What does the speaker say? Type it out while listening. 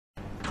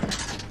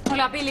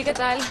Hola, Pili, ¿qué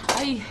tal?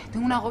 Ay,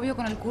 tengo un agobio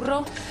con el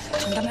curro.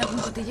 Cuéntame algún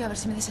cotilleo a ver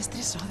si me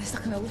desestreso, de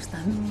estas que me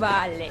gustan.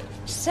 Vale.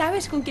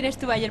 ¿Sabes con quién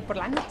estuve ayer por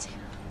la noche?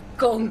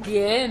 ¿Con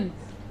quién?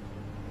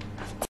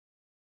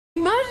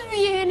 Más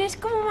bien, es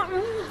como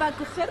para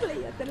cogerle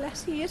y hacerle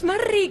así, es más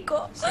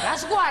rico.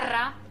 Serás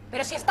guarra,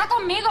 pero si está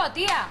conmigo,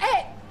 tía.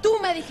 Tú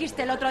me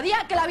dijiste el otro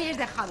día que la habíais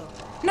dejado.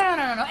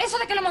 No, eso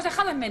de que lo hemos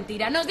dejado es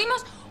mentira. Nos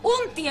dimos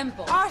un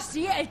tiempo. Ah,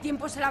 sí, el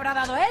tiempo se lo habrá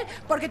dado él,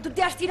 porque tú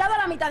te has tirado a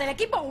la mitad del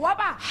equipo,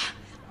 guapa.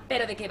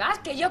 ¿Pero de qué vas?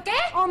 ¿Que yo qué?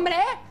 Hombre,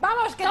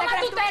 vamos, que ¡Toma te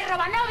crees tu té,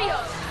 robanovios!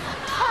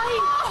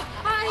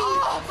 ¡Ay!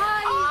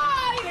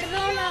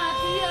 Perdona,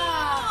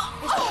 tía.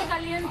 Estoy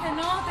caliente,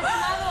 ¿no? Te he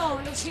quemado,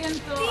 lo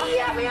siento.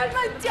 Tía, me has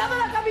manchado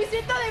la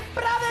camiseta de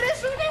Prada,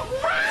 eres un...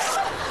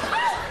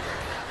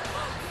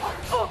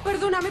 Oh,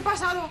 perdona, me he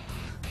pasado.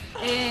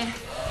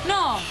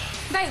 No,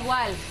 da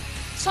igual.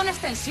 Son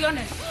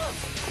extensiones.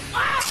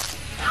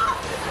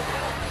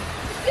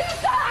 ¡Quita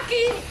de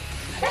aquí!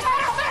 ¡Espera!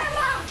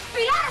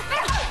 ¡Pilar,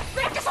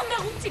 espera! ¡Que son de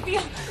Gucci,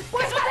 tío!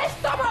 ¡Cuesta el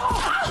estómago!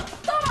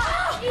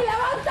 ¡Toma! ¡Y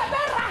levanta,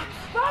 perra!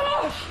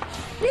 ¡Vamos!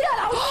 ¡Mira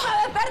la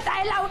última de Berta!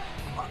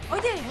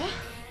 Oye,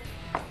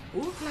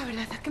 la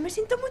verdad es que me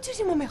siento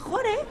muchísimo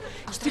mejor, ¿eh?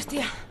 Ostras,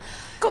 tía.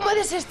 Como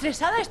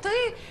desestresada estoy.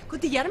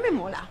 Cotillar me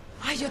mola.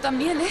 Ay, yo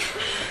también, ¿eh?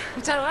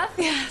 Muchas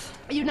gracias.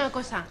 Y una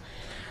cosa,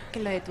 que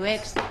lo de tu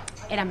ex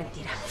era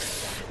mentira.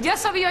 Ya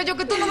sabía yo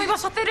que tú no me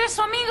ibas a hacer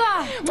eso,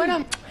 amiga.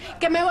 Bueno,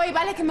 que me voy,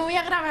 ¿vale? Que me voy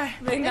a grabar.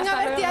 Venga,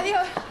 Berti, luego.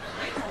 adiós.